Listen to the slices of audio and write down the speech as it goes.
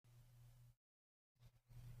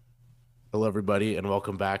Hello, everybody, and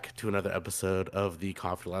welcome back to another episode of the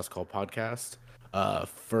Coffee Last Call podcast.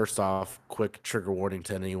 First off, quick trigger warning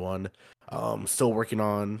to anyone. Still working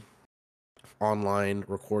on online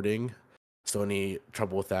recording, so any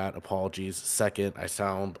trouble with that, apologies. Second, I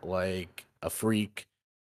sound like a freak.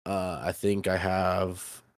 I think I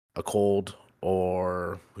have a cold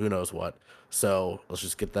or who knows what. So let's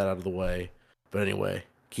just get that out of the way. But anyway,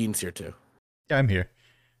 Keen's here too. Yeah, I'm here.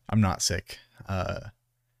 I'm not sick.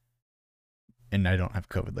 And I don't have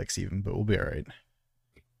COVID like Steven, but we'll be all right.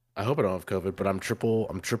 I hope I don't have COVID, but I'm triple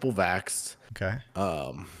vaxxed. Okay.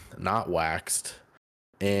 Not waxed,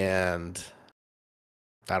 and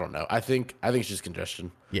I don't know. I think it's just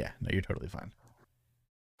congestion. Yeah, no, you're totally fine.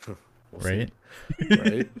 We'll see, Right?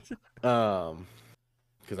 right?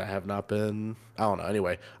 Because I have not been. I don't know.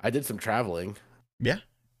 Anyway, I did some traveling, Yeah.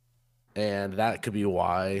 and that could be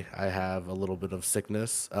why I have a little bit of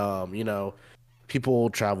sickness. People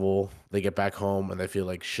travel, they get back home, and they feel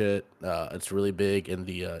like shit. It's really big in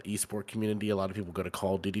the esport community. A lot of people go to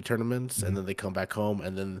Call of Duty tournaments, and Mhm. then they come back home,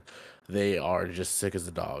 and then they are just sick as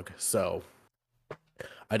a dog. So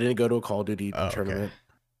I didn't go to a Call of Duty Oh, okay. tournament,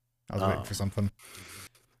 I was waiting um, for something.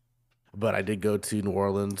 but I did go to New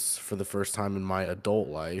Orleans for the first time in my adult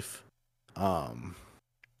life. Um,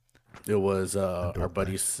 it was our Adult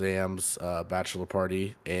buddy life. Sam's bachelor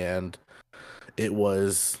party, and it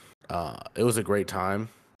was it was a great time.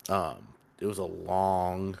 It was a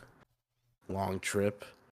long trip.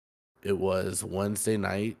 It was Wednesday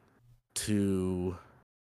night to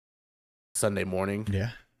Sunday morning,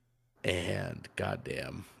 Yeah. and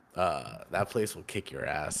goddamn, that place will kick your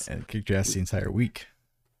ass. And it kicked your ass the entire week.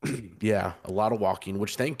 Yeah, a lot of walking,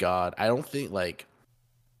 which thank God. I don't think like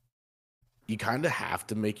you kind of have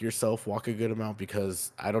to make yourself walk a good amount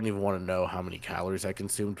because I don't even want to know how many calories I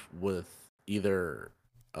consumed with either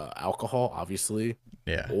alcohol, obviously,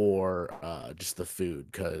 Yeah. or just the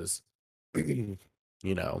food. Because I'm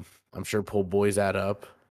sure pull boys add up,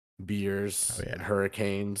 Oh, beers and yeah.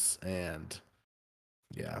 hurricanes, and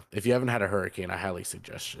yeah. If you haven't had a hurricane, I highly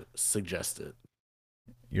suggest it.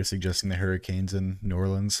 You're suggesting the hurricanes in New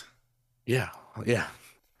Orleans? Yeah, yeah.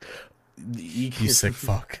 You You can sick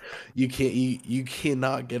fuck. you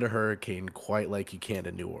cannot get a hurricane quite like you can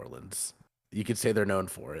in New Orleans. You could say they're known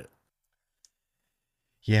for it.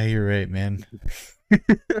 Yeah, you're right, man.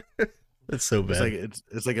 That's so It's bad. like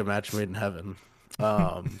it's like a match made in heaven.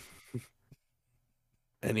 Um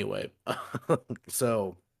anyway,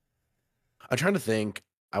 so I'm trying to think.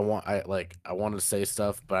 I want to say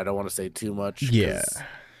stuff, but I don't want to say too much Yeah. because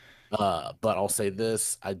but I'll say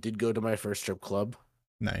this. I did go to my first strip club,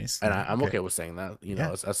 Nice. and Nice. I'm Okay. okay with saying that.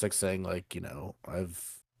 Yeah. That's like saying like,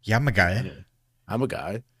 Yeah, I'm a guy. anyway. I'm a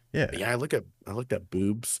guy. Yeah. Yeah, I looked at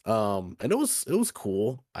boobs. And it was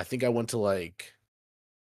cool. I think I went to like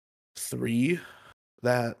three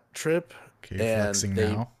that trip, Okay, you're and flexing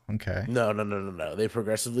they now. Okay. no. They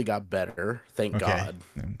progressively got better, thank Okay. God.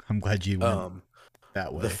 I'm glad you went Um, that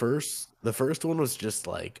the way. first one was just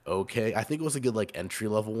like okay. I think it was a good like entry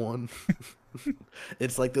level one.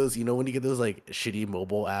 It's like those, when you get those like shitty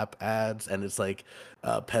mobile app ads, and it's like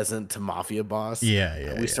peasant to mafia boss. Yeah,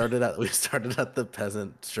 yeah, We yeah. started at we started at the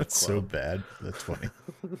peasant strip That's so club. bad. That's funny.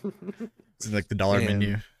 It's like the dollar And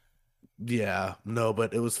menu. yeah, no,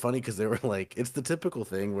 but it was funny because they were like, it's the typical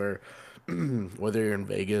thing where whether you're in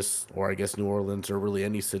Vegas or I guess New Orleans or really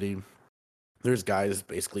any city, there's guys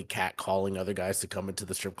basically catcalling other guys to come into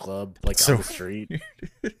the strip club like on So the street,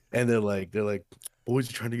 and they're like, boys,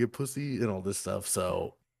 you trying to get pussy and all this stuff.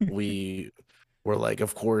 So we were like,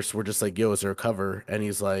 of course, we're just like, yo, is there a cover? And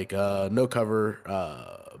he's like, no cover,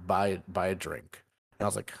 buy a drink. And I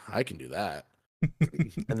was like, I can do that.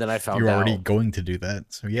 And then I found you're already out, going to do that.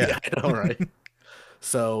 So yeah. yeah, I know, right?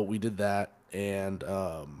 So we did that, and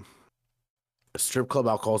strip club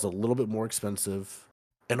alcohol is a little bit more expensive.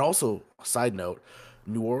 And also, side note,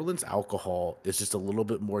 New Orleans alcohol is just a little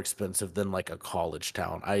bit more expensive than like a college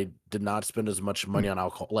town. I did not spend as much Hmm. money on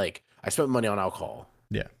alcohol. Like I spent money on alcohol,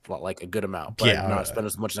 Yeah. like a good amount, but I Yeah. did not spend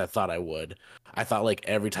as much as I thought I would. I thought like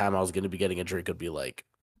every time I was going to be getting a drink would be like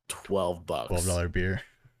 $12. $12 beer.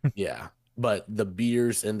 Yeah. But the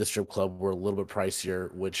beers in the strip club were a little bit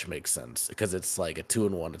pricier, which makes sense because it's like a two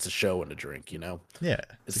in one. It's a show and a drink, you know? Yeah.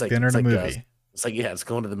 It's It's like like dinner it's and a like movie. yeah, it's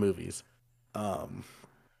going to the movies. Um,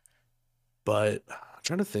 but I'm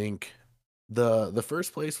trying to think. The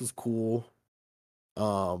first place was cool.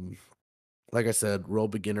 Um, like I said, real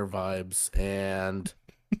beginner vibes, and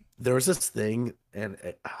there was this thing, and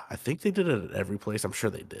I think they did it at every place. I'm sure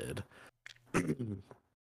they did,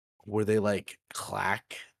 where they like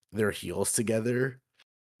clack their heels together.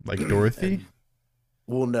 Like Dorothy. And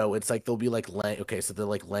Well, no, it's like they'll be like laying. Okay, so they're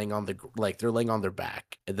like laying on like they're laying on their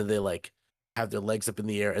back, and then they like have their legs up in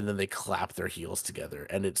the air, and then they clap their heels together,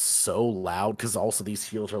 and it's so loud because also these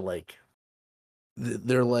heels are like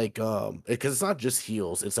they're like because it's not just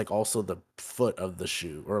heels, it's like also the foot of the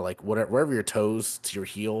shoe or like whatever wherever your toes to your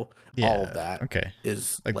heel, all of Yeah. that Okay.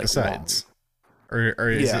 is Like the like long. sides,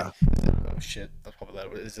 or Yeah, oh shit, that's probably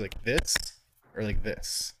that. Is it like this or like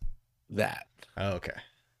this? that. Oh, okay.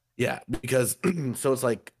 Yeah, because so it's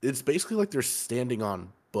like it's basically like they're standing on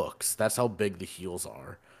books. That's how big the heels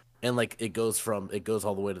are. And like it goes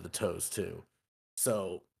all the way to the toes too.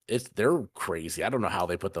 So it's they're crazy. I don't know how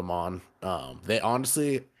they put them on. They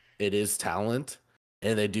honestly it is talent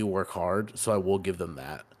and they do work hard, so I will give them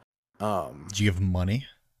that. Um Did you give him money?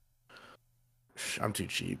 I'm too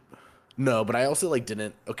cheap. No, but I also like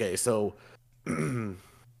didn't okay, so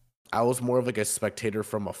I was more of like a spectator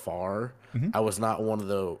from afar. Mm-hmm. I was not one of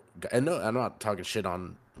the, and no, I'm not talking shit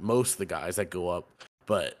on most of the guys that go up,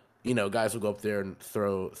 but guys will go up there and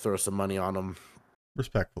throw some money on them.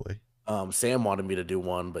 Respectfully. Sam wanted me to do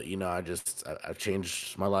one, but I've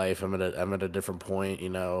changed my life. I'm at a different point.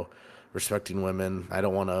 Respecting women. I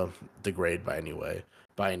don't want to degrade by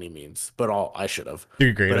any means, but all I should have.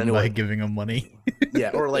 You're great. But I'm not anyway, giving him money.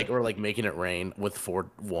 yeah, or like making it rain with 4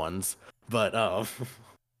 ones. But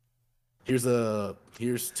here's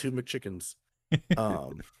two McChickens.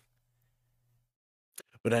 Um,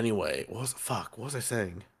 but anyway, what was I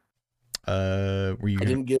saying? Were you I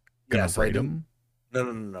didn't get yeah, gonna so I rate didn't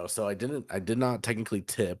him? no. So I did not technically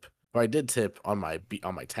tip, or I did tip on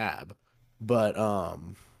on my tab, but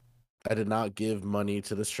I did not give money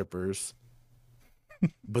to the strippers.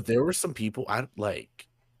 But there were some people I like,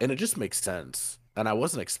 and it just makes sense, and I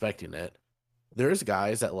wasn't expecting it. There's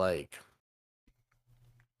guys that like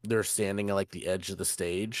they're standing at like the edge of the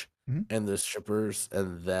stage, Mhm. and the strippers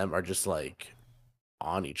and them are just like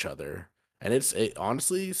on each other. And it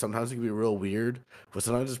honestly sometimes it can be real weird, but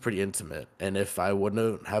sometimes it's pretty intimate. And if I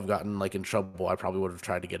wouldn't have gotten like in trouble, I probably would have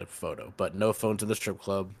tried to get a photo. But no phones in the strip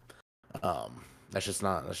club. That's just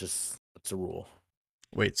it's a rule.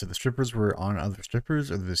 Wait, so the strippers were on other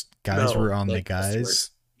strippers, or the guys were No, on the like customers.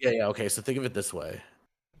 guys? Yeah. Okay, so think of it this way: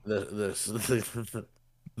 the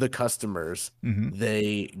customers Mm-hmm.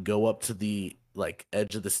 they go up to the like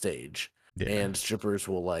edge of the stage, Yeah, and strippers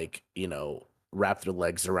will like wrap their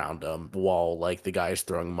legs around them while like the guy's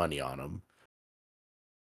throwing money on them.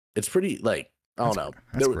 It's pretty like I don't that's know.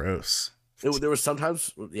 that's gross. There was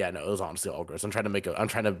sometimes yeah no it was honestly all gross. I'm trying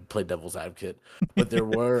to play devil's advocate, but It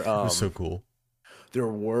was so cool. there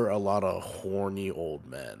were a lot of horny old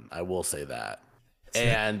men. I will say that, That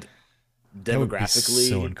and that would be so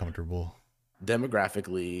demographically uncomfortable.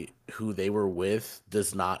 demographically who they were with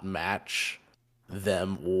does not match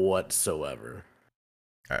them whatsoever.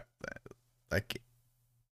 Uh, like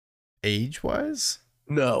age wise?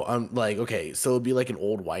 No, I'm like, okay, so it'd be like an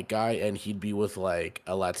old white guy and he'd be with like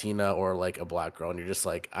a Latina or like a black girl, and you're just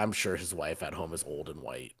like, I'm sure his wife at home is old and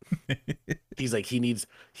white. He's like, he's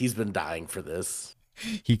been dying for this.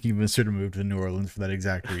 He even sort of moved to New Orleans for that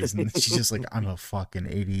exact reason. She's just like, I'm a fucking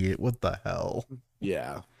idiot. What the hell?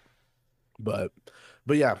 Yeah. But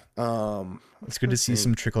but yeah, It's I'm good trying to to see think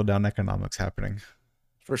some trickle down economics happening.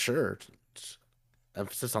 for sure.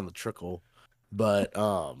 Emphasis on the trickle. But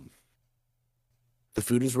the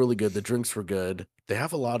food is really good, the drinks were good. They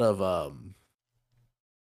have a lot of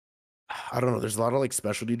I don't know. There's a lot of like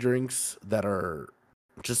specialty drinks that are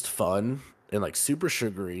just fun and like super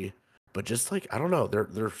sugary, but just like I don't know,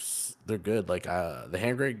 they're good. Like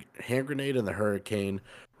the hand grenade and the hurricane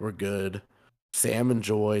were good. Sam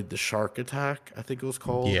enjoyed the shark attack, I think it was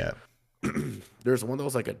called. Yeah. There's one that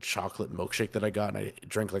was like a chocolate milkshake that I got, and I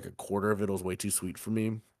drank like a quarter of it. It was way too sweet for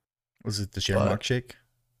me, Was it the Shamrock but Shake?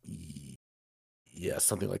 yeah,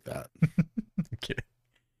 something like that. Okay.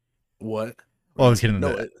 What? Well, I was kidding.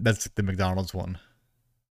 No, That's the McDonald's one.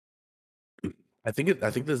 I think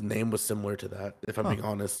his name was similar to that. If I'm Oh, being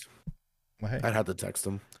honest, well, hey. I'd have to text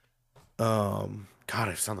him. God,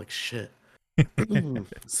 I sound like shit.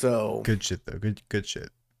 So Good shit though. Good shit.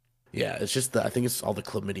 yeah, it's just I think it's all the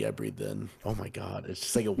chlamydia I breathed in. Oh my God, it's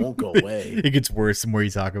just like it won't go away. It gets worse the more you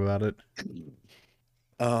talk about it.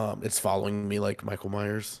 It's following me like Michael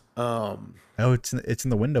Myers. Oh, it's in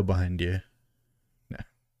the window behind you. No.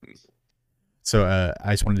 So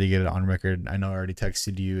I just wanted to get it on record. I know I already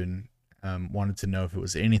texted you and wanted to know if it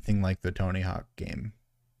was anything like the Tony Hawk game.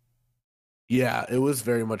 Yeah, it was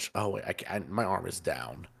very much. Oh wait, my arm is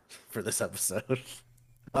down for this episode.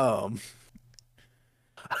 Um,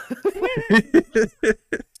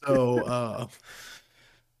 so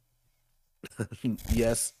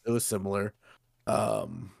yes, it was similar.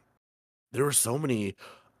 Um, there were so many.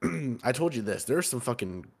 I told you this. There's some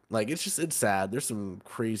fucking like it's sad. There's some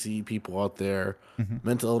crazy people out there. Hmm.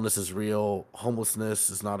 Mental illness is real. Homelessness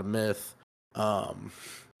is not a myth. Um,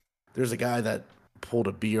 there's a guy that pulled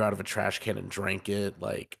a beer out of a trash can and drank it.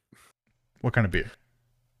 Like What kind of beer?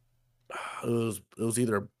 it was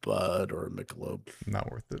either a Bud or a Michelob.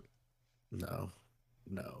 Not worth it. No,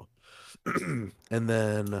 no. And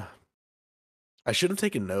then I should have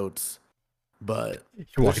taken notes, but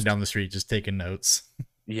You're walking down the street just taking notes.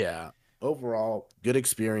 yeah, overall good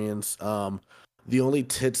experience. The only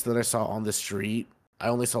tits that I saw on the street, I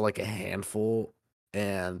only saw like a handful,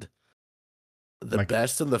 and the Like,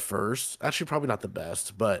 best and the first, actually probably not the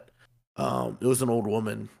best, but it was an old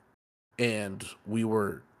woman, and we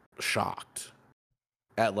were shocked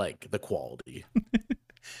at like the quality.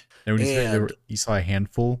 and when you say And you saw a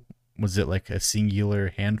handful, was it like a singular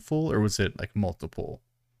handful or was it like multiple?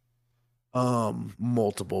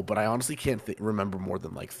 multiple, but I honestly can't remember more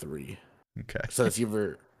than like three. Okay. So it's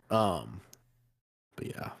either but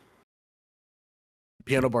yeah,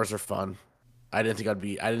 piano bars are fun. I didn't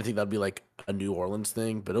think that'd be like a New Orleans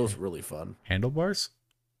thing, but it was really fun. Handlebars?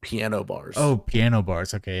 Piano bars. Oh, piano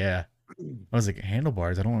bars. Okay, yeah. I was like,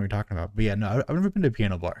 handlebars. I don't know what you're talking about. But yeah, no, I've never been to a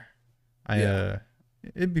piano bar. Yeah.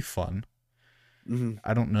 It'd be fun. Mhm.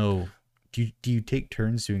 I don't know. Do you take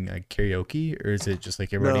turns doing like karaoke, or is it just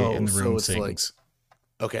like everybody in No, the so room it's like sings?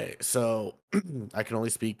 okay, so I can only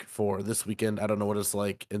speak for this weekend. I don't know what it's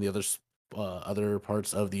like in the other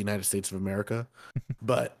parts of the United States of America,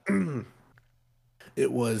 but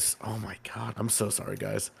it was, oh my God, I'm so sorry,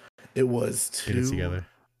 guys. It was Get it two together.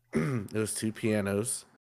 it was two pianos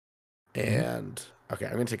Mhm. and okay,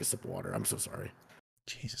 I'm gonna take a sip of water. I'm so sorry.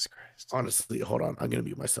 Jesus Christ! Honestly, hold on. I'm gonna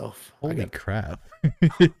mute myself. I Holy got crap!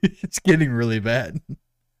 It's getting really bad. I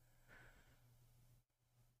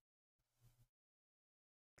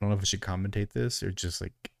don't know if I should commentate this or just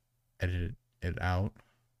like edit it out.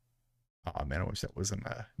 Oh man, I wish that wasn't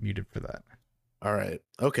muted for that. all right.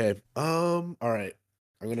 Okay. All right.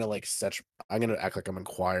 I'm gonna like stretch. I'm gonna act like I'm in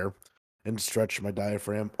choir and stretch my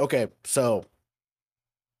diaphragm. Okay, so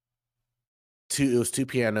it was two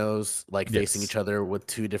pianos like facing Yes. each other with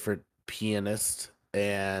two different pianists,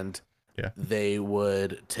 and Yeah. they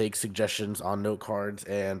would take suggestions on note cards,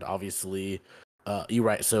 and obviously you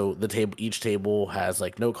write. So each table has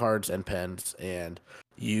like note cards and pens, and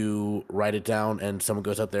you write it down, and someone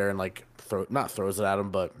goes up there and like not throws it at them,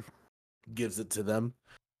 but gives it to them.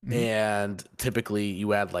 Mhm. And typically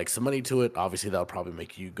you add like some money to it. Obviously that'll probably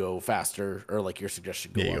make you go faster, or like your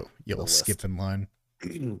suggestion go Yeah, up you'll the skip list. in line.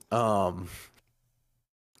 um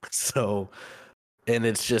so, and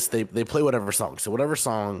it's just they play whatever song. So whatever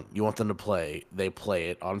song you want them to play, they play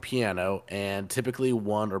it on piano, and typically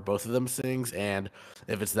one or both of them sings. And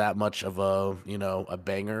if it's that much of a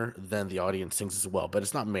banger, then the audience sings as well. But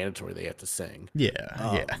it's not mandatory they have to sing. Yeah,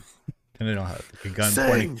 yeah. Um, And they don't have like a gun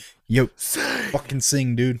pointing. sing, Yo, sing. fucking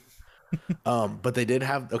sing, dude. But they did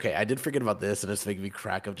have okay. I did forget about this, and it's making me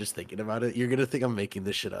crack of just thinking about it. You're gonna think I'm making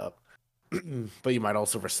this shit up, but you might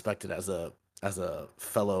also respect it as a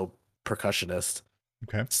fellow percussionist.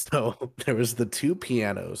 Okay. So there was the two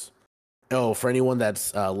pianos. Oh, for anyone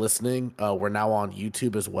that's listening, we're now on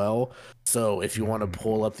YouTube as well. So if you want to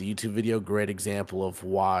pull up the YouTube video, great example of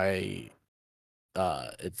why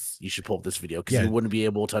it's you should pull up this video because Yeah. you wouldn't be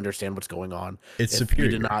able to understand what's going on It's if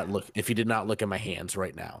superior. you did not look at my hands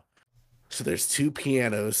right now. So there's two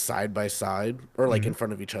pianos side by side or like in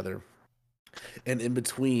front of each other. And in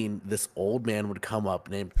between, this old man would come up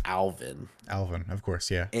named Alvin, Alvin, of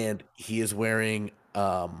course, yeah. and he is wearing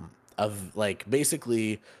of like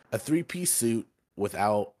basically a three-piece suit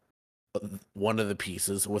without one of the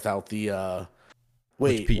pieces, without the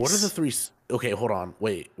Which wait, what are the piece? three okay, hold on.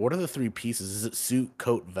 Wait, what are the three pieces? Is it suit,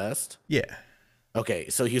 coat, vest? Yeah. Okay,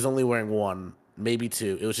 so he's only wearing one, maybe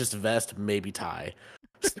two. It was just vest, maybe tie.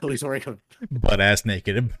 So he's wearing a Butt ass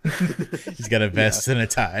naked. He's got a vest and a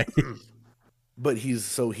tie. but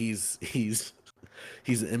he's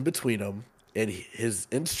in between them, and his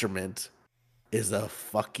instrument is a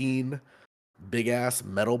fucking big ass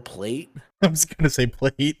metal plate. I was gonna say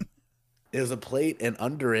plate. It was a plate, and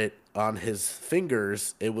under it, on his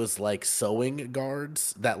fingers, it was like sewing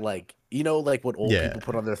guards that like what old Yeah. people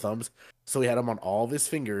put on their thumbs. So he had them on all of his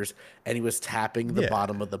fingers, and he was tapping the Yeah.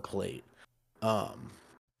 bottom of the plate.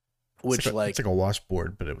 Which it's like a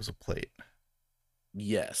washboard, but it was a plate.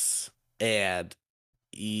 yes, and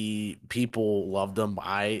people loved him.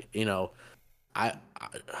 I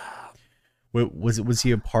Wait, was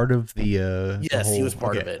he a part of the yes, he whole was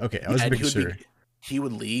part okay, of it. okay, I Yeah, was and making sure. he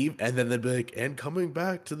would leave, and then they'd be like, and coming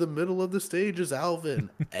back to the middle of the stage is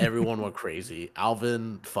Alvin. Everyone went crazy.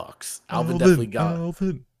 Alvin fucks. Alvin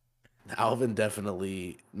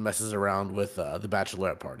definitely messes around with the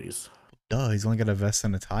bachelorette parties. Duh, he's only got a vest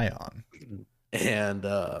and a tie on. And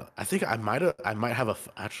I think I might have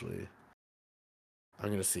actually. I'm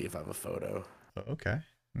gonna see if I have a photo. Okay.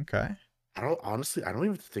 Okay. I don't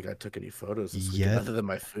even think I took any photos this weekend other than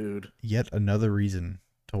my food. Yet another reason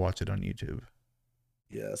to watch it on YouTube.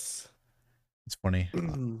 Yes. It's funny.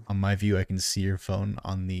 On my view, I can see your phone.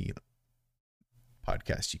 On the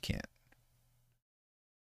podcast, you can't.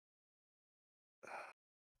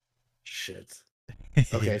 Shit.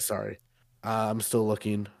 Okay, sorry. I'm still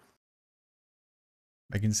looking.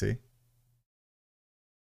 I can see.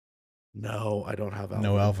 No, I don't have Alvin.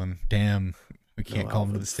 No Alvin. Damn. We can't call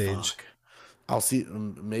him to the stage. Fuck. I'll see.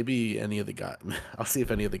 Maybe any of the guys. I'll see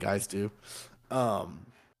if any of the guys do.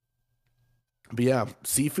 But yeah,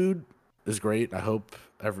 seafood is great. I hope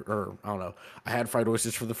I don't know. I had fried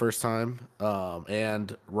oysters for the first time,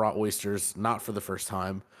 and raw oysters not for the first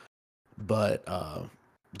time, but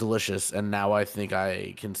delicious. And now I think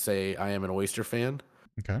I can say I am an oyster fan.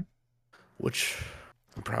 Okay. Which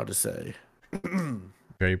I'm proud to say.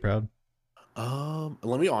 Very proud.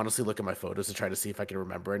 Let me honestly look at my photos to try to see if I can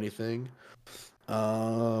remember anything.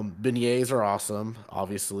 Beignets are awesome,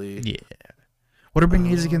 obviously. Yeah. What are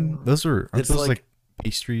beignets again? Those aren't those like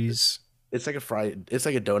pastries? It's like it's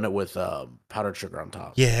like a donut with powdered sugar on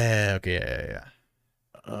top. Yeah, okay,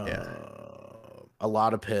 yeah. A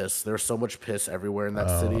lot of piss. There's so much piss everywhere in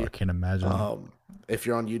that city. I can't imagine. If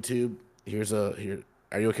you're on YouTube,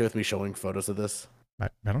 are you okay with me showing photos of this? I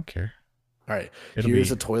don't care. All right.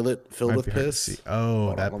 Here's a toilet filled with piss. Oh,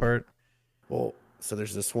 hold that part. Well, so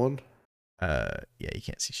there's this one. Yeah, you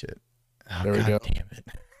can't see shit. Oh, there we go. Damn it.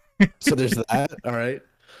 So there's that. All right.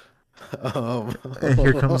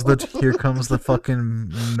 Here comes the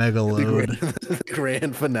fucking mega load. The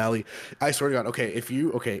grand finale. I swear to God. Okay, if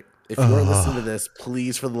you are listening to this,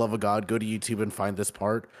 please, for the love of God, go to YouTube and find this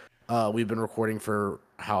part. We've been recording for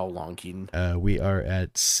how long, Keaton? We are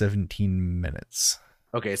at 17 minutes.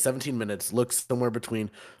 Okay, 17 minutes. Look somewhere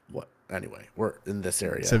between what? Anyway, we're in this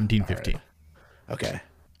area. 17:15. Right. Okay.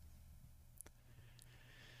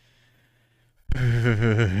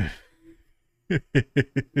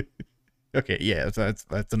 Okay, yeah,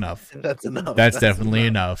 that's enough. That's enough. That's definitely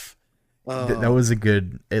enough. That was a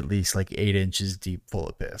good, at least like 8 inches deep full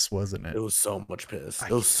of piss, wasn't it? It was so much piss.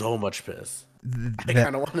 It was so much piss. I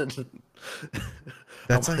kind of wanted to.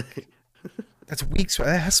 That's that's weeks.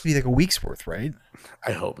 That has to be like a week's worth, right?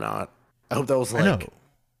 I hope not. I hope that was like.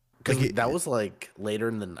 Because that was like later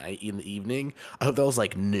in the night, in the evening. I hope that was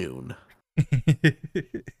like noon.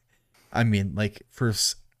 I mean, like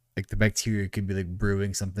first, like the bacteria could be like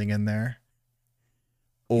brewing something in there,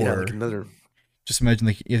 or yeah, like another. Just imagine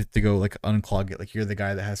like you have to go like unclog it. Like you're the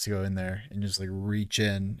guy that has to go in there and just like reach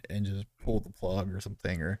in and just pull the plug or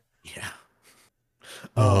something. Or yeah.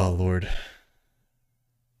 Oh Lord.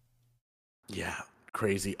 Yeah,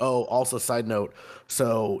 crazy. Oh, also side note.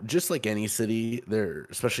 So just like any city, there,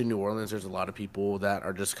 especially New Orleans, there's a lot of people that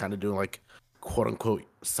are just kind of doing like quote unquote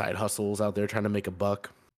side hustles out there trying to make a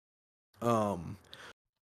buck. I'm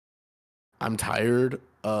tired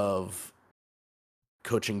of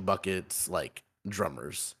coaching buckets like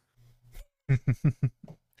drummers.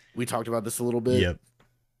 We talked about this a little bit. Yep.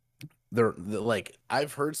 They're like,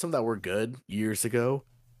 I've heard some that were good years ago.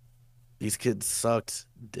 These kids sucked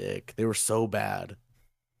dick. They were so bad.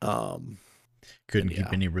 Couldn't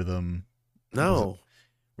keep any rhythm. No.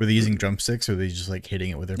 Were they using drumsticks or were they just like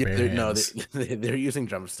hitting it with their bare hands? No, they're using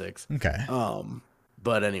drumsticks. Okay.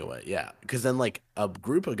 But anyway, yeah. Because then like a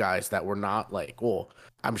group of guys that were not like, well,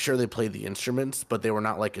 I'm sure they played the instruments, but they were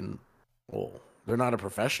not like they're not a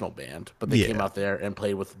professional band, but they came out there and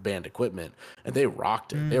played with band equipment and they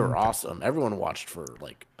rocked it. They were awesome. Everyone watched for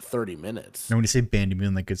like 30 minutes. Now when you say band, you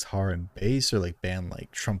mean like guitar and bass or like band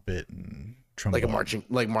like trumpet and trombone? Like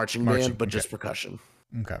a marching band, but just percussion.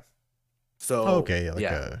 Okay. So okay, like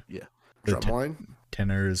drumline,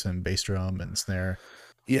 tenors and bass drum and snare.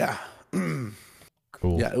 Yeah.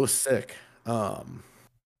 Cool. Yeah, it was sick. That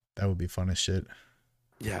would be fun as shit.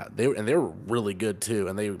 Yeah, they were really good too,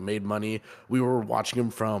 and they made money. We were watching them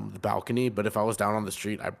from the balcony, but if I was down on the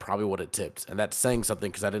street, I probably would have tipped, and that's saying something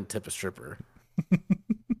because I didn't tip a stripper.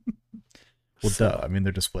 Well, duh. I mean,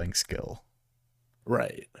 they're displaying skill.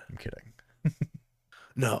 Right. I'm kidding.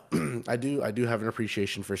 No, I do have an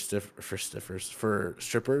appreciation for strippers.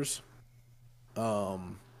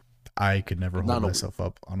 I could never hold myself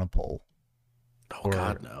up on a pole. Oh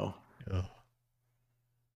God, no.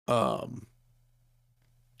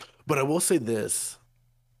 But I will say this.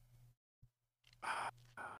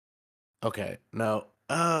 Okay, no.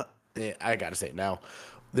 I gotta say it now.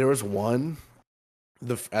 There was one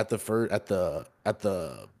at the first at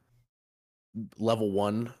the level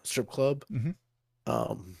one strip club. Mhm.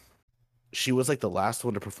 Um, she was like the last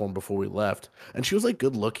one to perform before we left, and she was like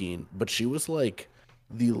good looking, but she was like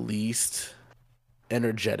the least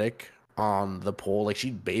energetic on the pole. Like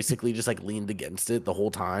she basically just like leaned against it the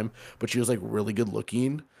whole time, but she was like really good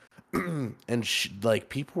looking, and she, like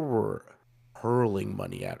people were hurling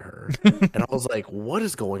money at her, and I was like, "What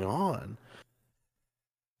is going on?"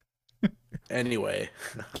 Anyway,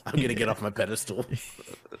 I'm gonna get off my pedestal.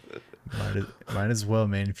 Might as well,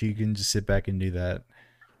 man. If you can just sit back and do that,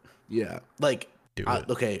 Yeah, like, do it.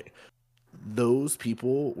 okay, those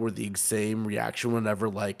people were the same reaction whenever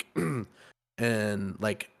like, and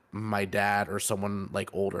like my dad or someone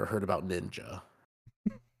like older heard about Ninja.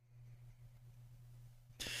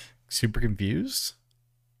 Super confused?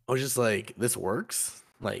 I was just like, this works,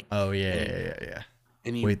 like, Oh and you yeah.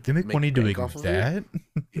 and you Wait, they make money make bank doing off of it. that?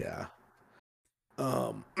 Yeah.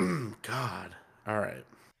 God. All right.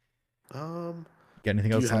 Um, Got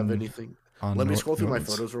anything do you else have anything? on Let me scroll New through my Orleans?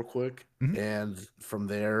 photos real quick, Mhm. and from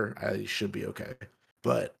there I should be okay.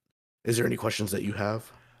 But is there any questions that you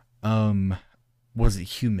have? Um, was it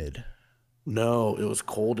humid? No, it was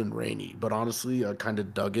cold and rainy, but honestly, I kind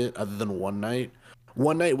of dug it other than one night.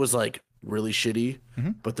 One night was like really shitty,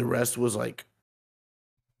 Mhm. but the rest was like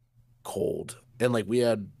cold. And like we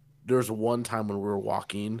had there was one time when we were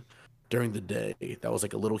walking during the day that was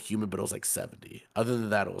like a little humid, but it was like 70. Other than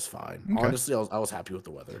that, it was fine. Okay. Honestly, I was happy with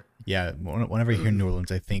the weather. Yeah, whenever I hear New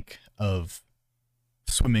Orleans, I think of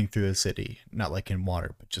swimming through the city, not like in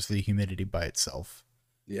water, but just the humidity by itself.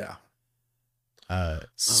 Yeah.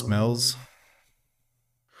 Smells.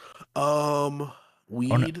 Um, I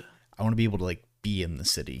want to weed, I want to be able to like be in the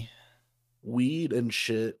city. weed and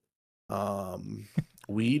shit. Um,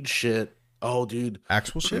 weed shit. Oh, dude,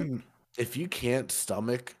 Actual shit? if you can't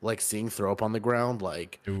stomach like seeing throw up on the ground,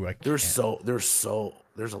 like Ooh, I can't. there's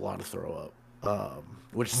a lot of throw up.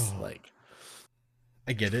 Which is Oh, like,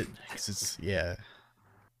 I get it because it's yeah.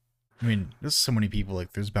 I mean, there's so many people.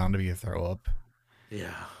 Like, there's bound to be a throw up.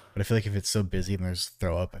 yeah, But I feel like if it's so busy and there's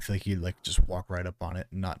throw up, I feel like you like just walk right up on it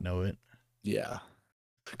and not know it. yeah.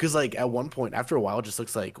 Because like at one point, after a while, it just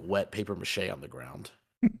looks like wet paper mache on the ground.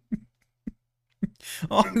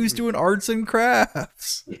 Oh, who's doing arts and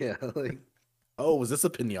crafts? Yeah, like, oh, was this a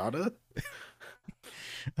pinata?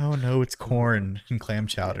 Oh no, it's corn and clam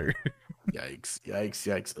chowder. Yikes, yikes,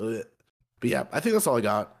 yikes. Ugh. But yeah, I think that's all I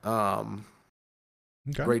got.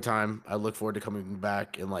 Okay. Great time. I look forward to coming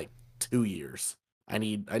back in like 2 years. I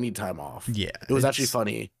need time off. Yeah, It was actually it's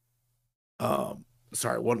funny.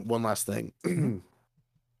 Sorry, one last thing.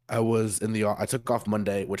 I took off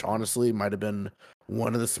Monday, which honestly might have been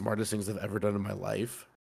one of the smartest things I've ever done in my life.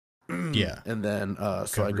 yeah, And then so I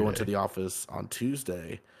recovery go into day. the office on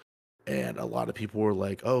Tuesday, and a lot of people were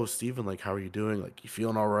like, "Oh, Steven, like how are you doing? Like you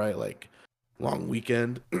feeling all right? Like long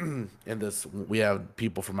weekend?" And this we have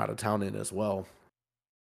people from out of town in as well.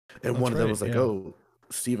 And That's one of them right. was like, Yeah. "Oh,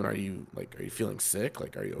 Steven, are you feeling sick?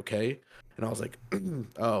 Like are you okay?" And I was like,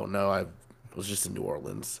 "Oh, no, I was just in New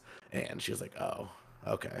Orleans." And she was like, "Oh,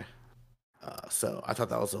 okay." So I thought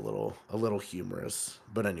that was a little humorous.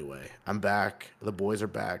 But anyway, I'm back. The boys are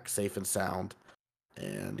back, safe and sound.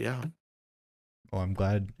 And yeah. Well, I'm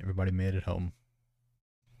glad everybody made it home.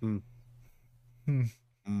 Hmm. Hmm.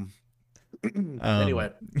 Mm. Um,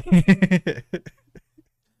 Anyway,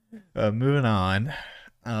 moving on.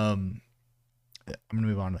 Um, I'm gonna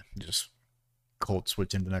move on to just cold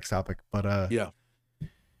switch into the next topic. But yeah.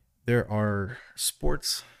 there are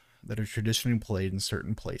sports that are traditionally played in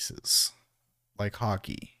certain places, like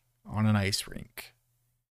hockey on an ice rink.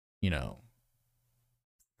 You know,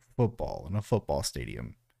 football in a football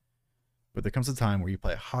stadium. But there comes a time where you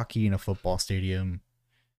play hockey in a football stadium,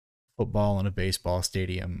 football in a baseball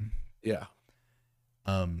stadium. Yeah.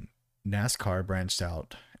 Um, NASCAR branched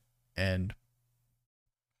out and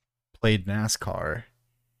played NASCAR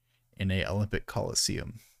in a Olympic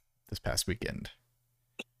Coliseum this past weekend.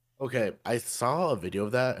 Okay. I saw a video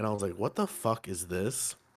of that and I was like, what the fuck is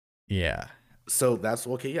this? Yeah, So that's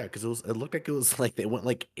okay, yeah, because it looked like it was like they went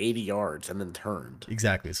like 80 yards and then turned.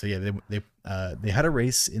 exactly. So yeah, they had a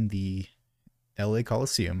race in the LA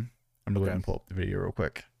Coliseum. I'm gonna go ahead Okay. and pull up the video real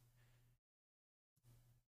quick.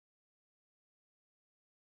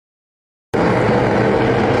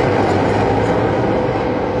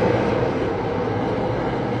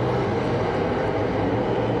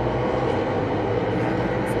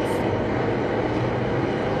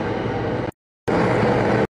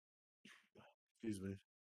 Excuse me.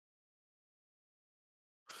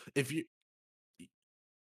 if you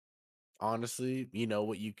honestly, you know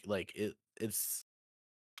what you like it's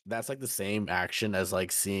that's like the same action as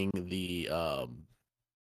like seeing the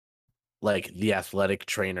athletic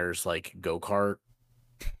trainers like go-kart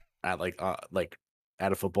at like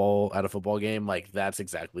at a football game. Like that's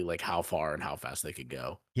exactly like how far and how fast they could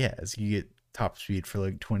go. Yeah, as you get top speed for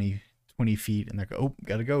like 20 feet, and they're like, oh,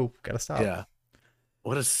 gotta go, gotta stop. Yeah.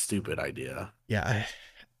 What a stupid idea. Yeah,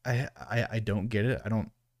 I don't get it. I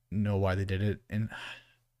don't know why they did it, and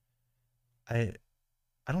I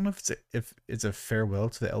I don't know if it's a farewell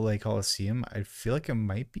to the LA Coliseum. I feel like it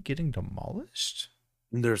might be getting demolished.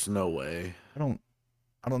 There's no way. I don't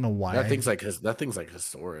I don't know why. That thing's like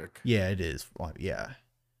historic. Yeah, it is. Well, yeah,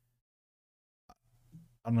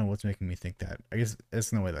 I don't know what's making me think that. I guess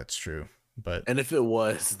there's no way that's true, but And if it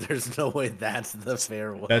was, there's no way that's the that's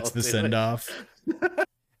farewell the to send it. off.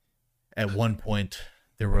 At one point,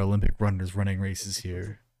 there were Olympic runners running races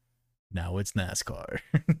here. Now it's NASCAR.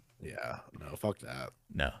 Yeah, no, fuck that.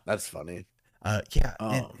 No. That's funny. Yeah,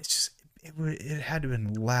 and Um, it's just it had to have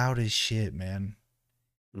been loud as shit, man.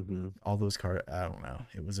 mhm. All those cars, I don't know.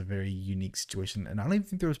 It was a very unique situation, and I don't even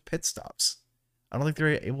think there was pit stops. I don't think they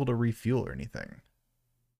were able to refuel or anything.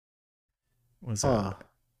 Was Huh.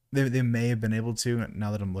 they may have been able to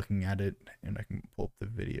now that I'm looking at it, and I can pull up the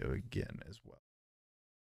video again as well.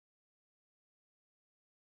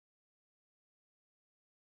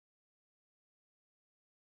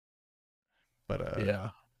 But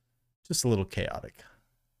Yeah. just a little chaotic.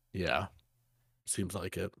 Yeah. Seems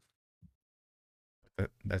like it.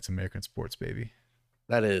 That's American sports, baby.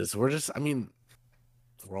 That is. I mean,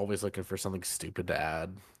 we're always looking for something stupid to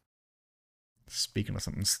add. Speaking of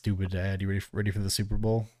something stupid, Dad, you ready for the Super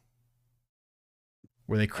Bowl?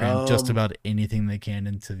 Where they cram just Um, about anything they can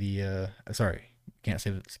into the sorry, can't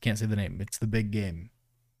say the name. It's the big game.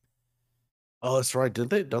 oh, that's right. Didn't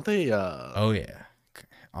they don't they Oh yeah.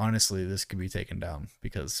 Honestly, this could be taken down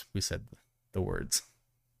because we said the words.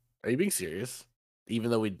 are you being serious? Even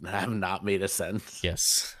though we have not made a sense.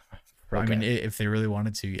 Yes. I mean, Okay. if they really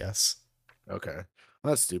wanted to, yes. Okay.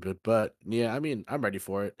 Well, that's stupid. But yeah, I mean, I'm ready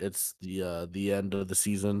for it. It's the end of the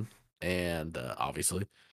season and obviously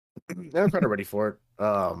yeah, I'm kind of ready for it.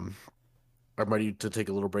 I'm ready to take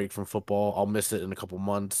a little break from football. I'll miss it in a couple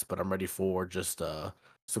months, but I'm ready for just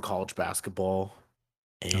some college basketball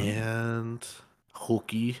Oh, and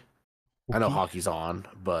hockey. I know okay. hockey's on,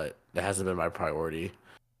 but it hasn't been my priority.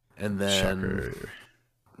 And then Shocker.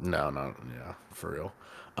 no, yeah, for real.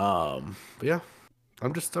 But yeah,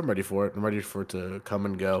 I'm ready for it. I'm ready for it to come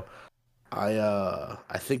and go. I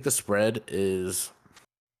think the spread is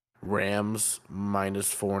Rams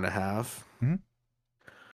minus 4.5. Hmm?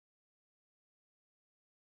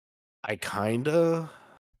 I kinda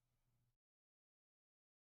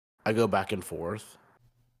I go back and forth.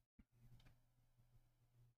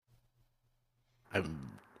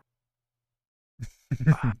 I'm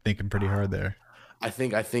Thinking pretty hard there. I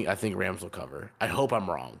think Rams will cover. I hope I'm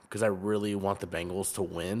wrong because I really want the Bengals to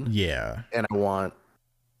win Yeah. and I want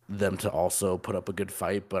them to also put up a good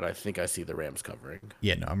fight, but I think I see the Rams covering.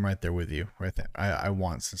 Yeah, no, I'm right there with you. Right there. I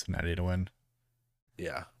want Cincinnati to win.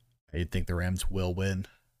 Yeah. I think the Rams will win.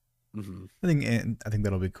 Hmm. I think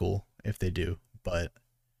that'll be cool if they do. But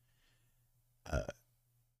uh,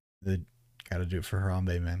 they got to do it for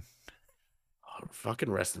Harambe, man. Oh, fucking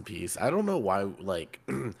rest in peace. I don't know why. Like,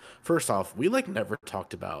 first off, we like never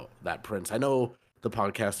talked about that prince. I know the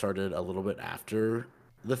podcast started a little bit after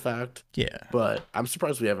the fact, Yeah. but I'm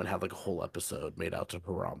surprised we haven't had like a whole episode made out to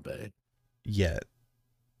Harambe Yeah.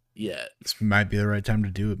 yet. This might be the right time to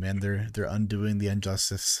do it, man. They're undoing the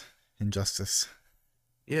injustice.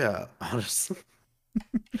 Yeah, honestly,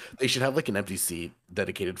 they should have like an empty seat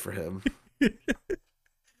dedicated for him.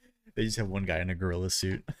 They just have one guy in a gorilla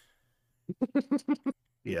suit.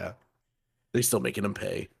 Yeah, they still making him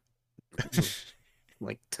pay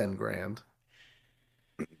like 10 grand.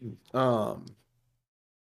 Um,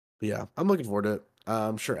 but yeah, I'm looking forward to it.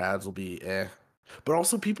 I'm sure ads will be but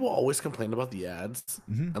also people always complain about the ads.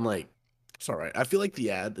 Hmm. I'm like, it's all right. I feel like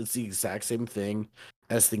the ad, it's the exact same thing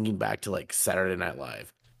as thinking back to like Saturday Night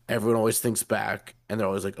Live. Everyone always thinks back and they're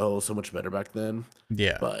always like, oh, so much better back then.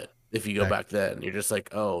 Yeah. But if you go Back. back then, you're just like,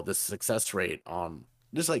 oh, the success rate on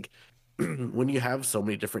just like when you have so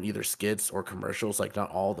many different either skits or commercials, like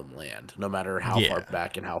not all of them land, no matter how far Yeah.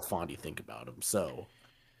 back and how fond you think about them. So,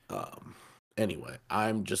 um, anyway,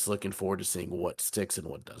 I'm just looking forward to seeing what sticks and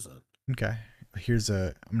what doesn't. Okay. I'm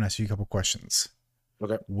gonna ask you a couple questions.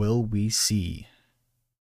 Okay. Will we see?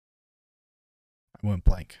 I went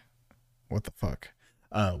blank. What the fuck?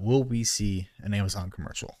 Will we see an Amazon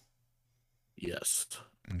commercial? Yes.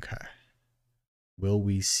 Okay. will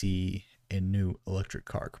we see a new electric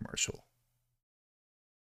car commercial?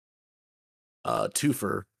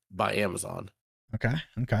 Twofer by Amazon. Okay.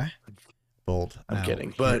 Bold. I'm Now,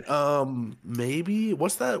 kidding, but maybe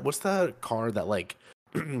what's that car that like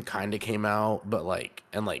kind of came out, but like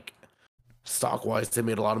and like stock wise they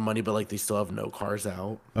made a lot of money, but like they still have no cars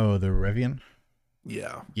out. Oh, the Rivian?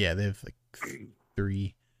 Yeah. Yeah, they have like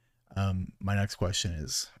 3. My next question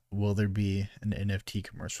is, will there be an NFT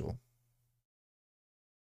commercial?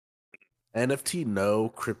 NFT no,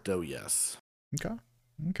 crypto yes.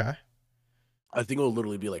 Okay. I think it'll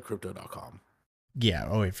literally be like crypto.com. Yeah,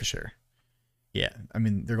 oh wait, for sure. Yeah. I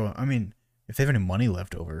mean, if they have any money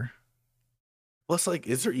left over. Plus, like,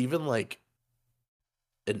 is there even like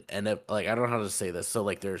an NF like I don't know how to say this. So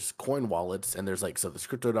like there's coin wallets and there's like so there's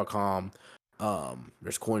crypto.com,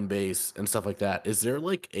 there's Coinbase and stuff like that. Is there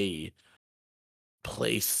like a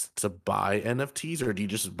place to buy NFTs or do you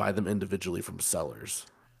just buy them individually from sellers?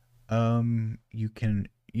 You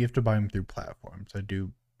have to buy them through platforms, I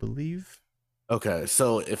do believe. Okay,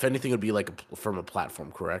 so if anything, it would be like from a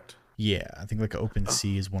platform, correct? Yeah, I think like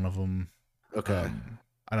OpenSea is one of them. Okay.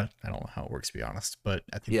 I don't know how it works, to be honest, but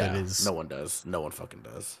I think that is no one does. No one fucking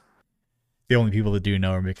does. the only people that do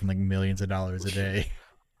know are making like millions of dollars a day.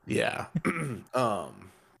 Yeah.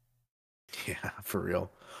 Yeah, for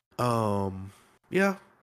real. Yeah,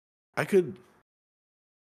 I could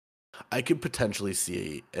potentially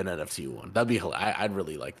see an NFT one. That'd be hilarious. I'd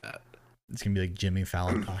really like that. It's gonna be like Jimmy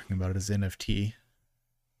Fallon talking about his NFT.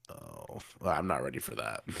 Oh, well, I'm not ready for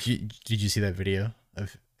that. Did you see that video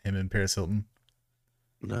of him and Paris Hilton?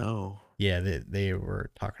 No. Yeah, they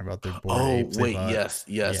were talking about their board. Oh apes wait, bought. yes.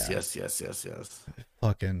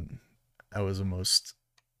 Fucking, that was the most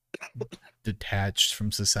detached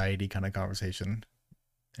from society kind of conversation.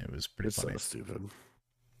 It was pretty funny. So stupid.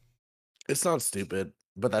 It's not stupid,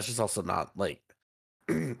 but that's just also not like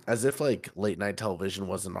as if like late night television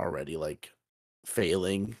wasn't already like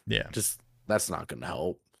failing. Yeah, just that's not gonna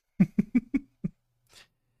help.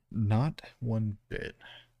 Not one bit.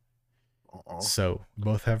 So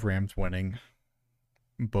both have Rams winning.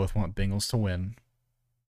 Both want Bengals to win.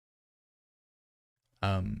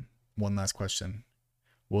 One last question: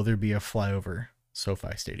 will there be a flyover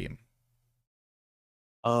SoFi Stadium?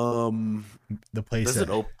 The place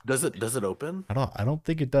does it open? I don't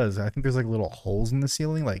think it does. I think there's like little holes in the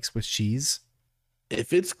ceiling, like Swiss cheese.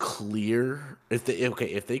 If it's clear, if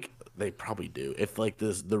they probably do. If like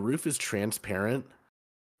the roof is transparent,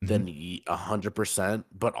 then 100%.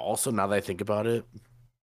 But also now that I think about it,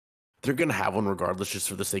 they're gonna have one regardless, just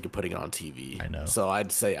for the sake of putting it on TV. I know. So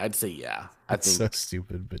I'd say yeah. I think so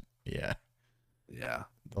stupid, but yeah,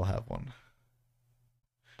 they'll have one.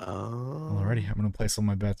 Alrighty, I'm gonna place all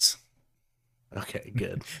my bets. Okay,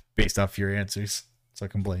 good. Based off your answers, so I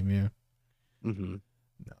can blame you. Mm-hmm.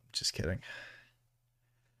 No, I'm just kidding.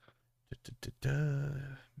 Let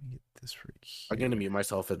me get this right here. I'm gonna mute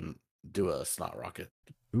myself and do a snot rocket.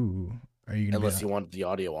 Ooh, are you gonna? Unless you want the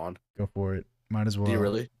audio on. Go for it. Might as well. Do you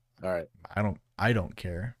really? All right. I don't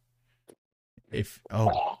care. If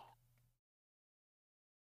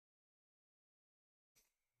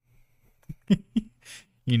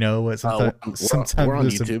you know what? Sometimes we're on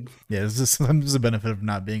YouTube. Sometimes there's a benefit of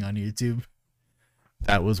not being on YouTube.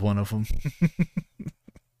 That was one of them.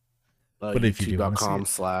 But if you do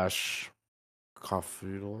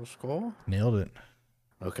YouTube.com/coffee_skull. Nailed it.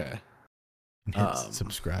 Okay. And hit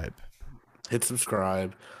subscribe. Hit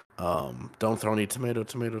subscribe. Don't throw any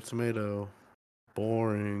tomato.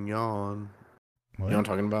 Boring yawn. What? You know what I'm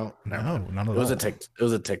talking about? No, not at all. It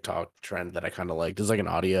was a TikTok trend that I kind of liked. It was like an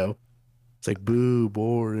audio. It's like boo,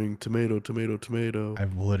 boring, tomato.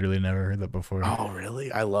 I've literally never heard that before. Oh,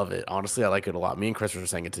 really? I love it. Honestly, I like it a lot. Me and Chris were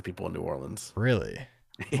saying it to people in New Orleans. Really?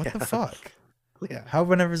 What the fuck? Yeah. How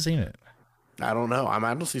have I never seen it? I don't know. I'm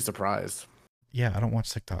honestly surprised. Yeah, I don't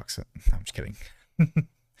watch TikToks. I'm just kidding.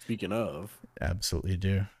 Speaking of, absolutely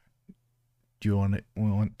do. Do you want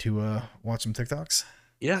to watch some TikToks?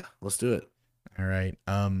 Yeah, let's do it. All right.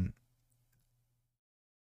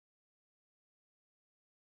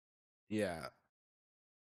 Yeah.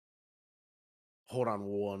 Hold on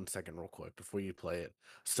 1 second real quick before you play it.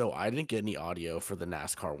 So I didn't get any audio for the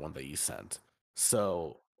NASCAR one that you sent.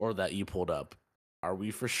 Or that you pulled up. Are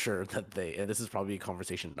we for sure that and this is probably a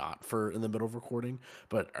conversation not for in the middle of recording,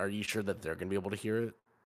 but are you sure that they're going to be able to hear it?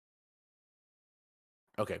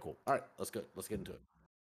 Okay, cool. All right, let's get into it.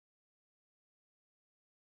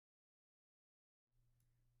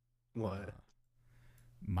 What?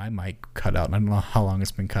 My mic cut out. I don't know how long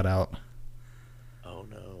it's been cut out. Oh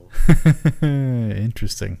no.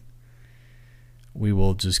 Interesting. We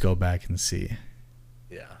will just go back and see.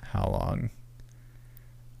 Yeah. How long.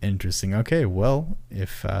 Interesting. Okay, well,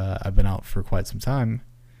 if I've been out for quite some time,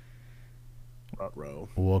 Row.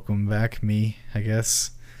 welcome back, me, I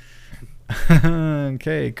guess.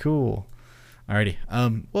 Okay, cool. Alrighty.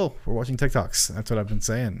 Well, we're watching TikToks. That's what I've been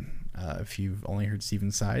saying. If you've only heard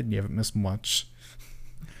Steven's side, you haven't missed much.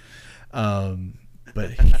 But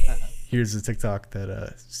here's a TikTok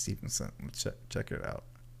that Steven sent. Check it out.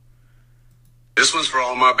 This one's for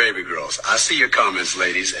all my baby girls. I see your comments,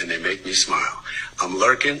 ladies, and they make me smile. I'm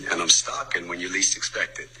lurking and I'm stalking when you least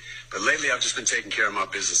expect it. But lately, I've just been taking care of my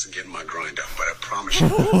business and getting my grind up. But I promise you,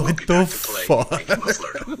 I'll be back to play and get my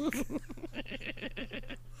flirt on.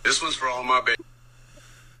 This one's for all my baby.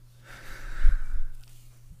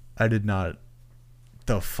 I did not.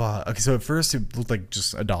 The fuck? Okay, so at first it looked like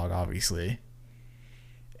just a dog, obviously.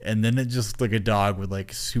 And then it just looked like a dog with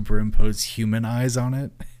like superimposed human eyes on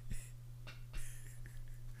it.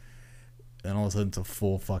 And all of a sudden it's a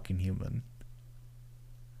full fucking human.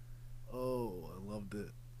 Oh, I loved it.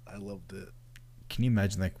 I loved it. Can you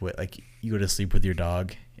imagine what you go to sleep with your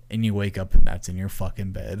dog and you wake up and that's in your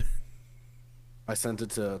fucking bed? I sent it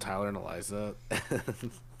to Tyler and Eliza. I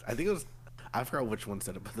think it was, I forgot which one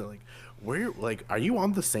said it, but they're like, are you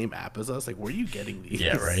on the same app as us? Like, where are you getting these?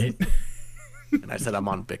 Yeah, right. And I said, I'm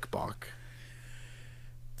on BikBok.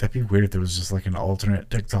 That'd be weird if there was just like an alternate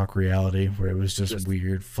TikTok reality where it was just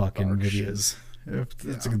weird fucking videos.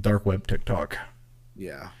 It's like a dark web TikTok.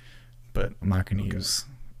 Yeah. But I'm not going to use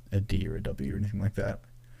a D or a W or anything like that.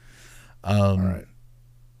 All right.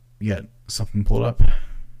 You got something pulled up?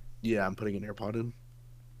 Yeah, I'm putting an AirPod in.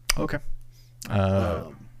 Okay.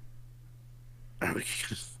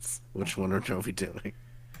 Which one are we doing?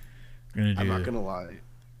 I'm not gonna lie.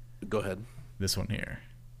 Go ahead. This one here.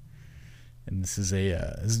 And this is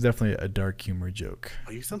definitely a dark humor joke.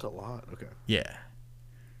 Oh, you sent a lot. Okay. Yeah.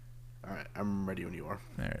 All right, I'm ready when you are.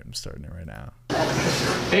 All right, I'm starting it right now.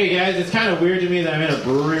 Hey guys, it's kind of weird to me that I'm in a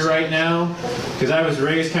brewery right now because I was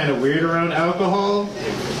raised kind of weird around alcohol.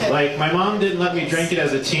 Like, my mom didn't let me drink it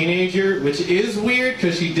as a teenager, which is weird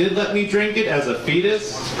because she did let me drink it as a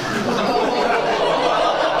fetus.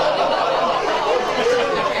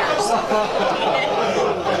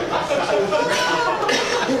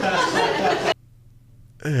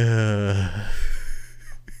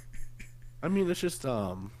 I mean, it's just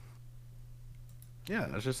yeah,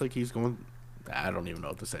 it's just like he's going. I don't even know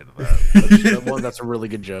what to say to that. One, that's a really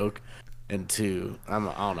good joke, and two, I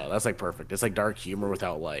don't know. That's like perfect. It's like dark humor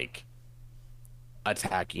without like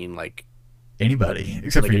attacking like anybody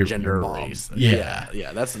except like for your gender or mom. race. Yeah.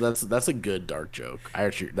 That's a good dark joke. I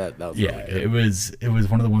actually that was yeah. Really good. It was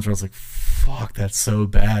one of the ones where I was like, "Fuck, that's so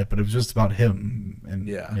bad," but it was just about him and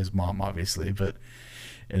his mom, obviously. But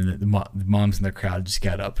and the moms in the crowd just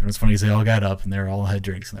got up, and it was funny because they all got up and they all had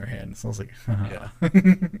drinks in their hands. So I was like, yeah.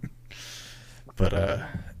 But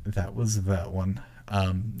that was that one.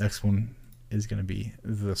 Next one is gonna be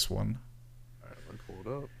this one. All right, I'm gonna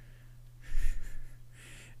pull it up.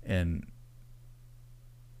 And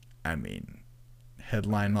I mean,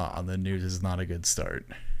 headline on the news is not a good start.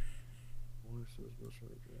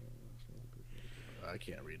 I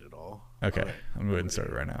can't read it all. Okay, right. I'm going to go ahead and start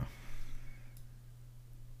it right now.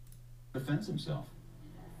 Defends himself.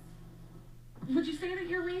 Would you say that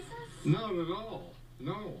you're racist? Not at all.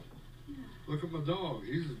 No. Look at my dog.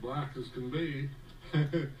 He's as black as can be.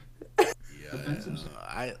 Defends himself.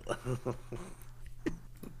 I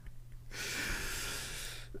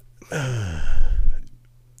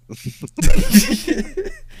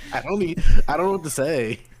don't know what to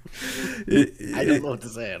say. I don't know what to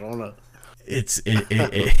say. I don't know. It's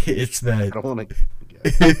that I don't want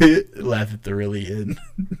to laugh at the really end.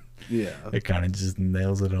 Yeah, it kind of just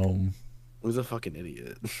nails it home. He's a fucking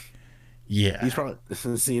idiot. Yeah, he's probably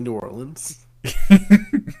seeing New Orleans.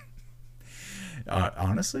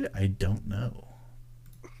 Honestly, I don't know.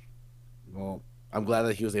 Well, I'm glad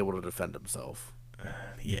that he was able to defend himself.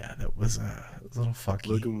 Yeah, that was a little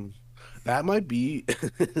fucky. That might be.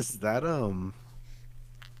 Is that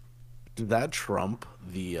did that trump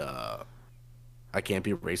the I can't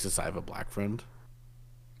be racist, I have a black friend?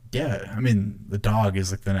 Yeah, I mean, the dog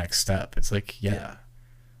is like the next step. It's like, yeah.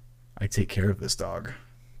 I take care of this dog.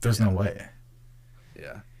 There's no way.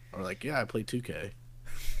 Yeah. Or like, yeah, I play 2K.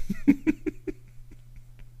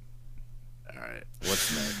 All right,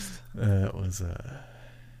 what's next? That was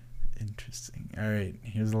interesting. All right,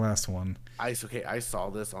 here's the last one. I saw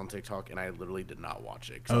this on TikTok and I literally did not watch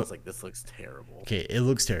it because I was like, this looks terrible. Okay, it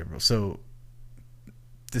looks terrible. So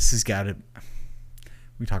this has got to.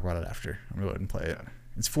 We talk about it after. I'm gonna go ahead and play it.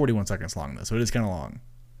 It's 41 seconds long though, so it is kind of long.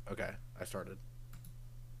 Okay, I started.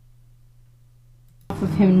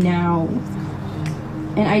 Of him now.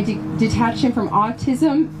 and I detach him from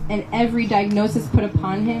autism and every diagnosis put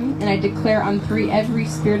upon him, and I declare on 3 every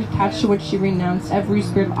spirit attached to which she renounced, every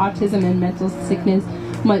spirit of autism and mental sickness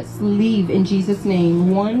must leave in Jesus'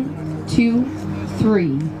 name. 1, 2,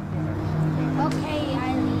 3. Okay,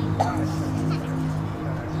 I leave.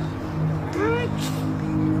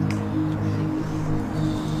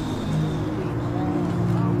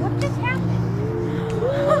 What just happened?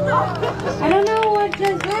 I don't know what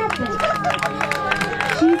just happened.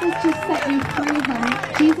 Jesus just set you free, honey.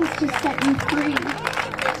 Jesus just set you free.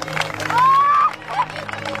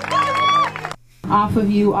 Off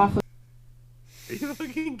of you, off of. Are you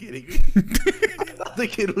fucking kidding me? I thought the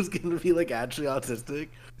kid was gonna be like actually autistic.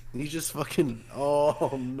 He just fucking.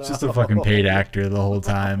 Oh no. Just a fucking paid actor the whole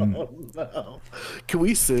time. Oh no. Can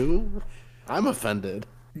we sue? I'm offended.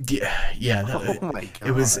 Yeah. Oh my god.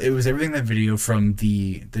 It was everything in that video, from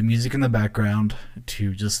the music in the background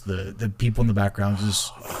to just the people in the background,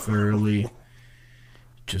 just thoroughly,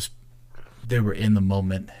 just they were in the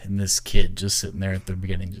moment, and this kid just sitting there at the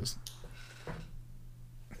beginning, just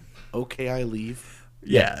okay, I leave.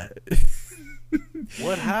 yeah.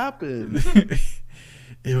 What happened?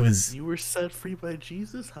 It was. You were set free by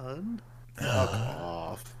Jesus, hon. Fuck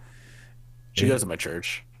off. She goes to my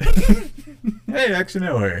church. Hey, I actually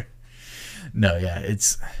know her. No, yeah,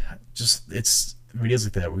 it's videos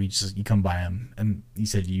like that where you come by them, and you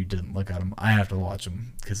said you didn't look at them. I have to watch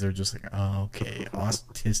them because they're just like, oh, okay,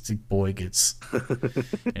 autistic boy gets,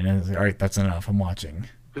 and I was like, all right, that's enough. I'm watching.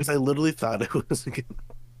 Because I literally thought it was.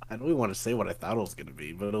 I don't even want to say what I thought it was gonna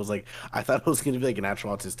be, but it was like I thought it was gonna be like an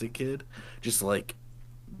actual autistic kid, just like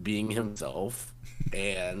being himself,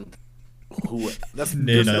 and who that's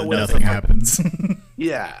nothing happens.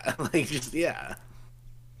 Yeah, like just yeah.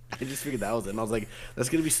 I just figured that was it, and I was like, that's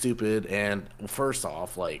gonna be stupid. And first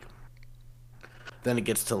off, like, then it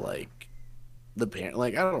gets to like the parent,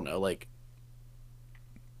 like I don't know, like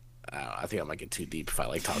I think I might get too deep if I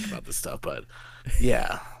like talk about this stuff, but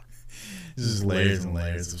yeah. This is layers and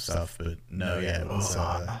layers of stuff, but no, yeah, it was.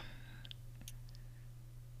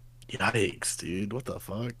 Yikes, dude! What the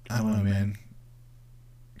fuck? I don't know, man.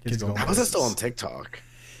 How is that still on TikTok?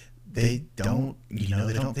 They don't,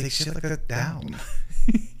 they don't take shit like that down.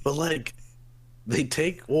 But like, they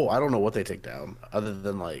take. Well, I don't know what they take down, other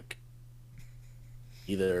than like,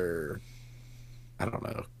 either, I don't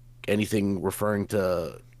know, anything referring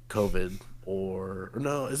to COVID. Or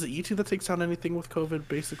no, is it YouTube that takes down anything with COVID,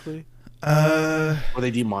 basically? Or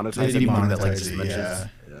they demonetize anything that like just mentions.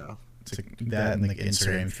 Yeah. It's like that, and like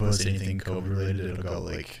Instagram, if you post anything COVID related, it'll go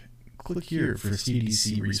like, click here for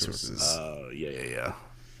CDC resources. Yeah.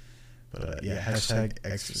 But yeah, hashtag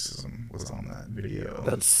exorcism was on that video.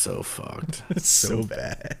 That's so fucked. It's so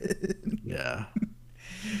bad. Yeah.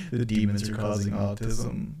 The demons are causing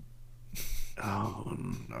autism. Oh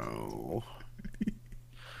no.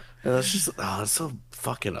 And that's just, it's so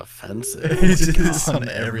fucking offensive. It's just on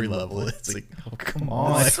every level. It's like, oh, come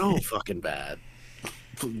on. It's so fucking bad.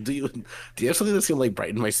 Do you have something that's gonna like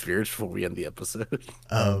brighten my spirits before we end the episode?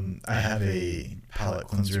 I have a palate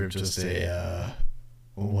cleanser of just a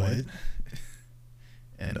what?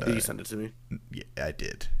 And did you send it to me? Yeah, I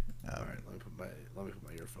did. All right, let me put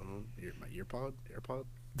my earphone on. My AirPod.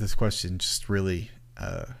 This question just really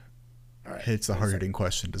right, hits the hard-hitting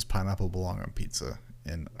question: does pineapple belong on pizza?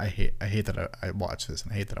 And I hate that I watch this,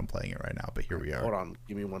 and I hate that I'm playing it right now. But here we are. Hold on,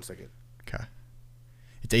 give me 1 second. Okay,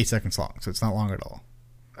 it's 8 seconds long, so it's not long at all.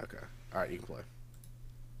 Okay, all right, you can play.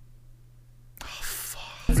 Oh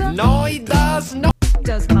fuck! No, it does not.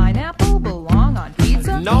 Does pineapple belong on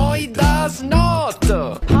pizza? No, it does not.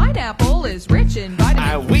 Pineapple is rich in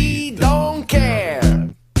vitamins. And we don't care.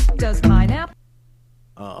 Does pineapple?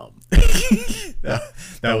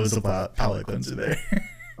 That was a palate cleanser there.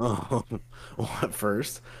 Well, at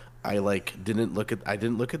first, I didn't look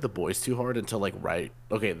at the boys too hard until the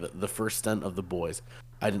first stunt of the boys.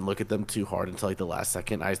 I didn't look at them too hard until like the last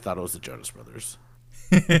second. I thought it was the Jonas Brothers.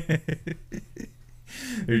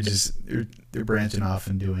 they're branching off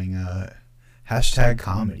and doing hashtag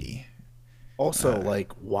comedy. Also,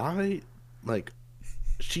 why,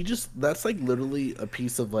 that's like literally a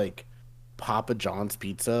piece of like Papa John's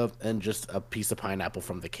pizza and just a piece of pineapple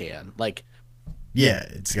from the can. Like, yeah,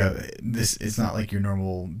 it's not like your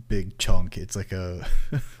normal big chunk. It's like a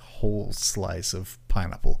whole slice of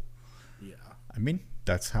pineapple. Yeah. I mean,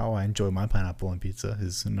 that's how I enjoy my pineapple on pizza,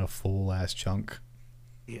 is in a full ass chunk.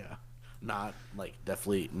 Yeah. Not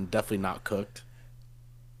definitely not cooked.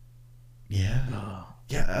 Yeah.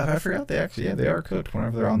 Yeah, I forgot they are cooked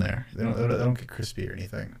whenever they're on there. They don't get crispy or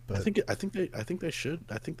anything. But I think they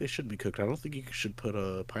should be cooked. I don't think you should put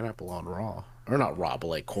a pineapple on raw, or not raw, but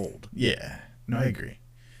like cold. Yeah. No, I agree.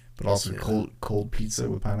 But also cold pizza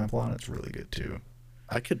with pineapple on it's really good too.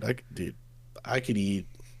 I could eat.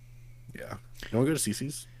 Yeah. You want to go to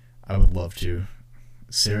Cece's? I would love to.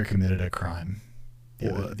 Sarah committed a crime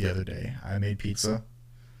the other day. I made pizza.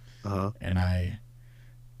 And I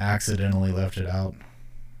accidentally left it out.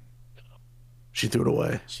 She threw it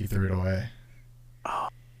away. She threw it away. Oh.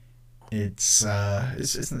 It's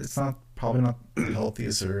not probably not the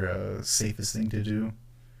healthiest or safest thing to do,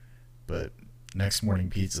 but next morning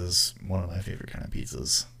pizza's one of my favorite kind of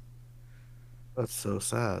pizzas. That's so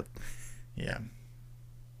sad. Yeah.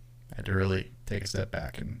 I had to really take a step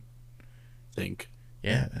back and think.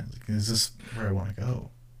 Yeah, is this where I want to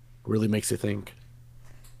go? Really makes you think.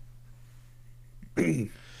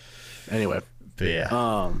 Anyway. But yeah.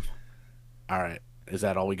 All right. Is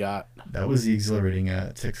that all we got? That was the exhilarating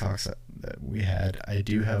TikToks that we had. I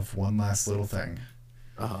do have one last little thing.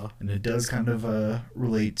 And it does kind of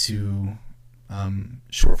relate to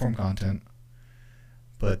short form content.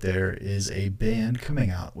 But there is a band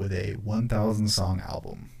coming out with a 1,000 song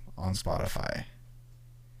album on Spotify.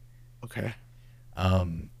 Okay.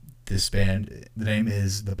 This band, the name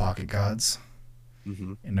is The Pocket Gods.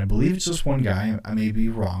 Mm-hmm. And I believe it's just one guy. I may be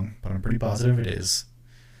wrong, but I'm pretty positive it is.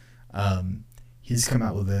 He's come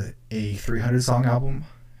out with a 300 song album,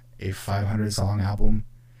 a 500 song album,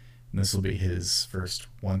 and this will be his first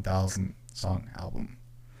 1,000 song album.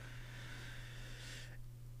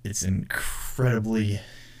 It's incredibly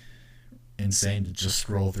insane to just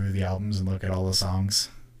scroll through the albums and look at all the songs.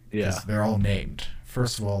 Yeah. They're all named.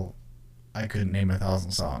 First of all, I couldn't name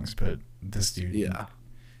 1,000 songs, but this dude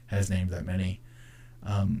has named that many.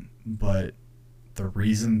 But the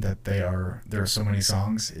reason that there are so many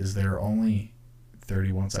songs is they're only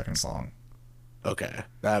 31 seconds long. Okay,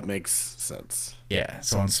 that makes sense. Yeah,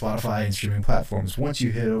 so on Spotify and streaming platforms, once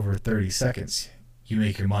you hit over 30 seconds, you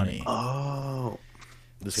make your money. Oh,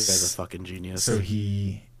 this guy's a fucking genius. So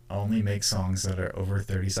he only makes songs that are over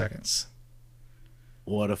 30 seconds.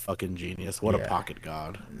 What a fucking genius. What a pocket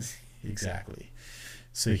god. Exactly.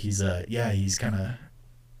 So he's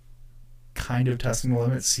kind of testing the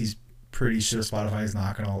limits. He's pretty sure Spotify is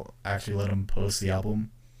not gonna actually let him post the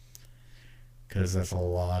album because that's a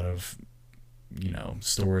lot of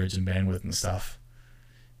storage and bandwidth and stuff,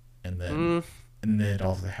 and then they'd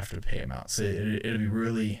also have to pay him out. So it'll be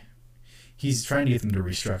really, he's trying to get them to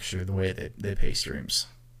restructure the way they pay streams.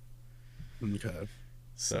 Okay.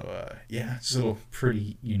 So it's a little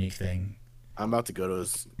pretty unique thing. I'm about to go to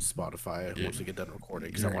his Spotify once we get done recording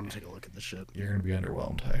because I want to take a look at this shit. You're gonna be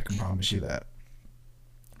underwhelmed. I can promise you that.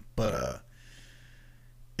 But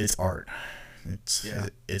it's art.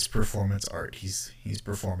 It's performance art. He's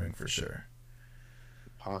performing for sure.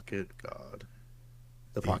 Pocket God.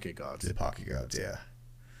 The Pocket Gods. The Pocket Gods, yeah.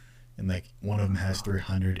 And like one of them has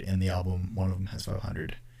 300 in the album, one of them has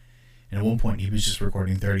 500. And at one point he was just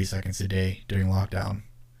recording 30 seconds a day during lockdown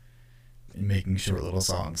and making short little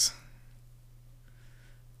songs.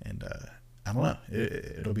 And I don't know.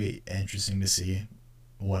 It'll be interesting to see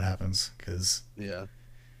what happens because I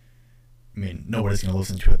mean, nobody's gonna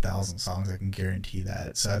listen to 1,000 songs. I can guarantee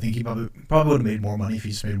that. So I think he probably would have made more money if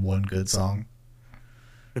he just made one good song.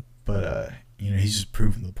 But he's just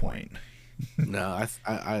proving the point. No,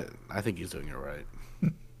 I think he's doing it right.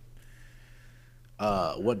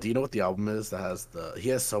 What do you know what the album is that has he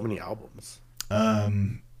has so many albums? I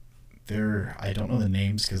don't know the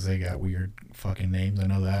names because they got weird fucking names. I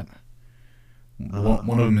know that.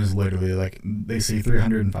 One of them is literally like they say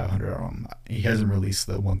 300 and 500 on them. He hasn't released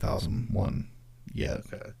the 1,001 yet.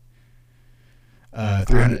 Okay.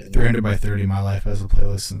 300 by 30 My Life as a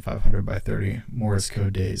Playlist and 500 by 30 Morse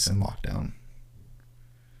Code Days and Lockdown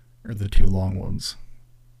are the two long ones.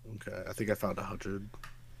 Okay, I think I found 100.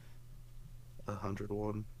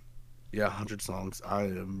 101. Yeah, 100 songs. I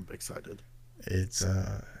am excited. It's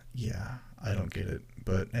I don't get it,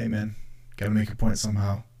 but hey man, gotta make a point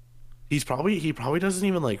somehow. He probably doesn't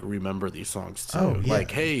even like remember these songs too. Oh, yeah.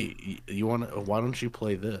 Like, hey, why don't you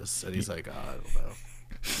play this? And he's like, I don't know.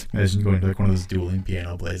 Imagine going to like one of those dueling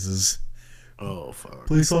piano places. Oh fuck.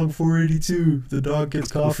 Play song 482. The dog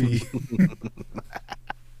gets coffee.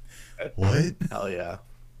 What? Hell yeah.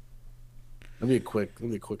 That'd be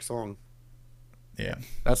a quick song. Yeah.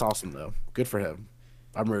 That's awesome though. Good for him.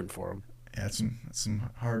 I'm rooting for him. Yeah, that's some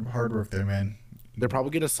hard work there, man. They're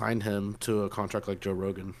probably gonna sign him to a contract like Joe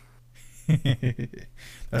Rogan.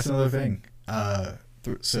 That's another thing.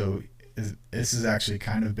 So this is actually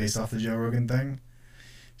kind of based off the Joe Rogan thing.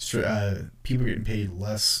 People are getting paid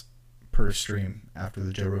less per stream after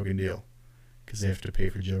the Joe Rogan deal because they have to pay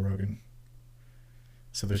for Joe Rogan.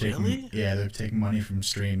 So they're taking they're taking money from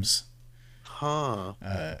streams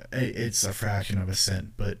It's a fraction of a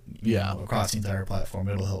cent, but you know, across the entire platform,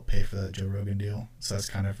 it'll help pay for that Joe Rogan deal. So that's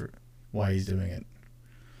kind of why he's doing it.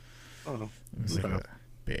 Oh, it was okay.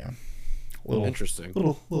 But yeah, little interesting.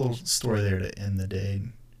 Little story there to end the day.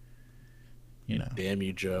 You know, damn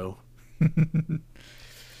you, Joe.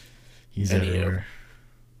 He's everywhere.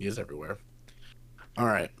 He is everywhere. All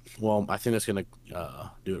right. Well, I think that's gonna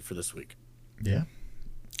do it for this week. Yeah.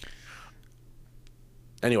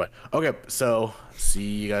 Anyway, okay. So see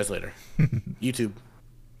you guys later. YouTube.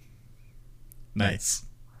 Nice.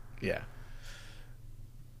 Yeah.